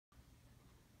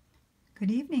Good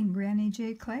evening, Granny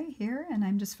J. Clay here, and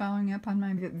I'm just following up on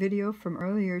my video from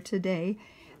earlier today.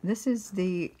 This is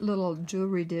the little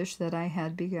jewelry dish that I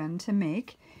had begun to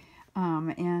make,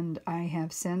 and I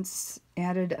have since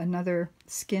added another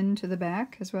skin to the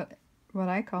back, is what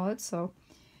I call it. So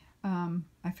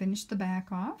I finished the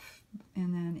back off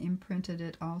and then imprinted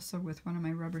it also with one of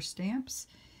my rubber stamps,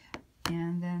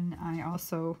 and then I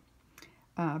also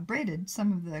braided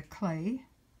some of the clay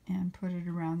and put it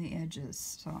around the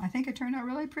edges. So I think it turned out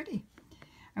really pretty.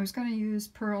 I was going to use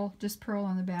pearl, just pearl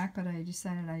on the back, but I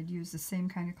decided I'd use the same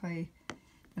kind of clay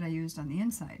that I used on the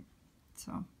inside.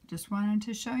 So just wanted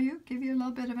to show you, give you a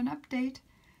little bit of an update.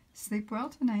 Sleep well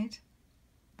tonight.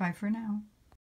 Bye for now.